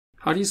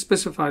How do you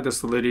specify the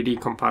Solidity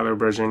compiler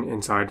version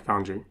inside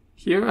Foundry?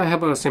 Here I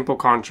have a simple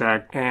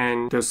contract,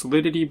 and the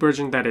Solidity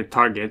version that it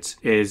targets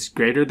is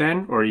greater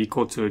than or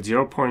equal to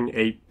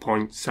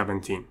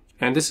 0.8.17.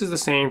 And this is the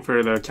same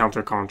for the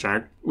counter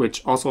contract,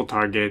 which also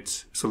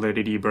targets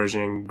Solidity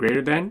version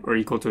greater than or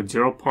equal to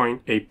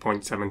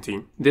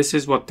 0.8.17. This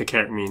is what the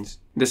caret means.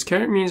 This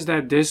caret means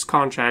that this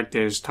contract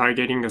is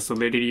targeting the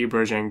Solidity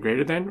version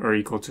greater than or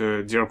equal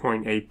to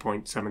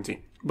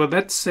 0.8.17. But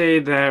let's say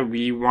that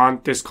we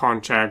want this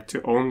contract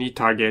to only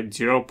target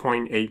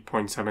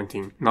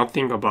 0.8.17,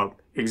 nothing above,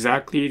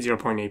 exactly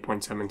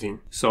 0.8.17.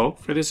 So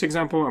for this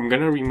example, I'm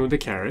going to remove the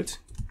caret.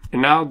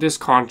 And now this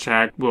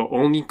contract will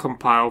only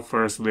compile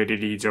for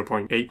Solidity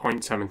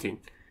 0.8.17.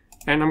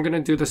 And I'm going to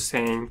do the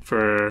same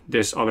for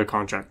this other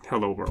contract,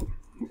 hello world.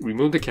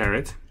 Remove the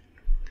caret.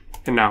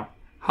 And now,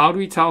 how do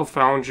we tell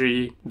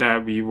Foundry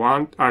that we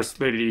want our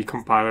Solidity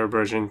compiler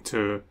version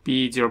to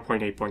be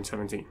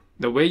 0.8.17?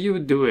 The way you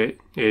would do it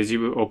is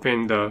you would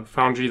open the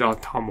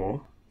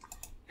foundry.toml,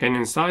 and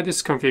inside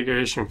this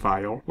configuration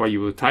file, what you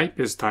will type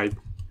is type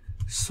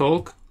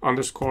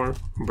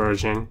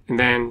solc_version and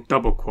then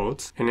double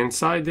quotes, and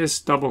inside this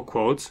double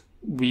quotes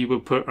we will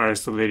put our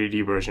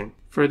Solidity version.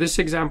 For this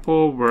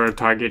example, we're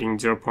targeting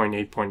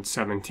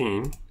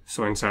 0.8.17,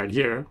 so inside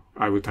here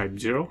I will type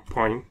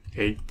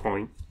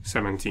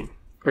 0.8.17.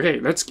 Okay,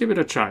 let's give it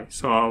a try.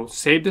 So I'll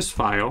save this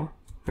file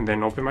and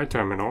then open my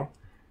terminal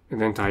and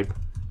then type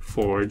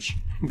forge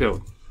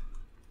build,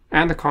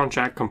 and the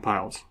contract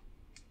compiles.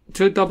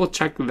 To double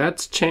check,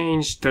 let's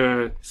change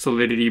the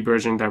Solidity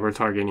version that we're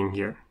targeting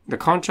here. The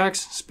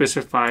contracts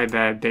specify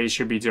that they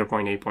should be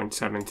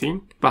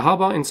 0.8.17, but how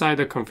about inside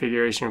the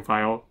configuration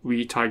file,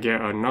 we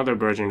target another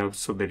version of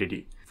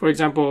Solidity. For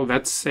example,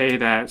 let's say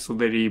that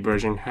Solidity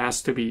version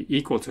has to be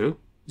equal to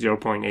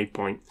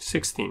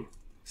 0.8.16.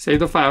 Save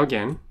the file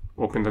again,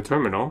 open the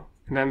terminal,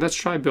 and then let's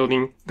try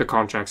building the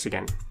contracts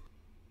again.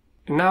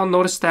 And now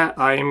notice that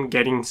I am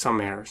getting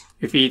some errors.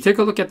 If we take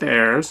a look at the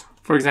errors,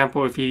 for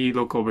example, if we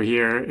look over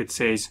here, it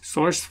says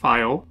source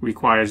file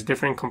requires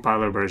different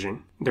compiler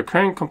version. The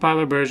current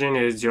compiler version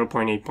is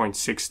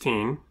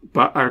 0.8.16,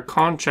 but our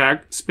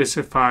contract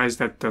specifies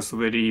that the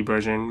Solidity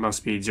version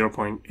must be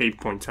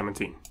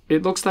 0.8.17.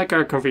 It looks like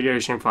our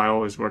configuration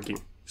file is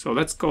working. So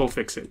let's go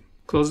fix it.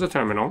 Close the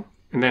terminal,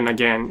 and then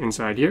again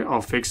inside here,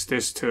 I'll fix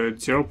this to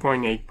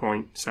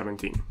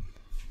 0.8.17.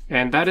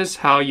 And that is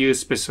how you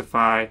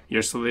specify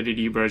your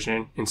Solidity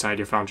version inside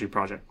your Foundry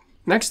project.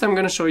 Next, I'm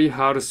going to show you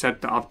how to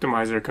set the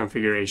optimizer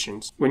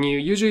configurations. When you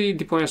usually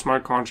deploy a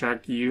smart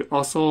contract, you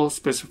also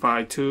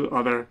specify two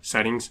other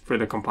settings for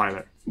the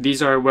compiler.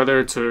 These are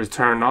whether to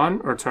turn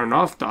on or turn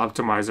off the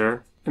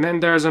optimizer, and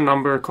then there's a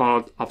number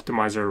called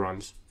optimizer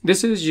runs.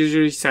 This is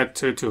usually set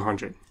to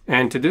 200.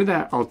 And to do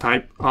that, I'll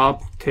type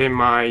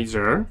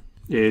optimizer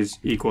is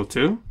equal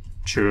to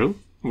true.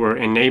 We're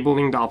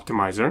enabling the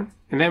optimizer.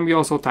 And then we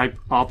also type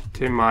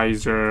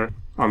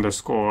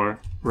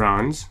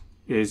optimizer_runs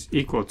is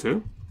equal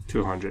to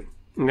 200.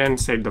 And then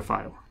save the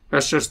file.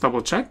 Let's just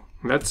double check.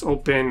 Let's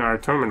open our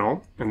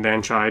terminal and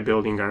then try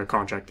building our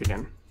contract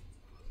again.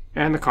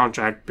 And the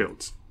contract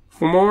builds.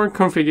 For more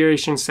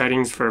configuration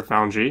settings for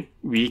Foundry,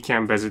 we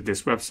can visit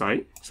this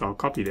website. So I'll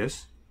copy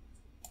this,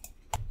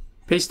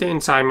 paste it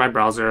inside my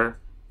browser,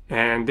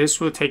 and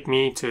this will take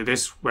me to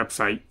this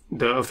website,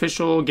 the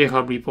official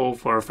GitHub repo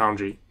for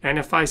Foundry. And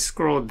if I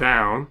scroll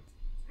down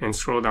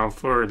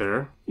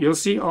further, you'll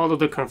see all of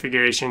the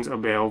configurations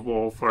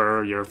available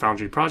for your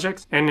Foundry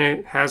projects, and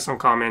it has some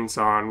comments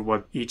on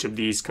what each of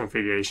these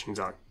configurations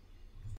are.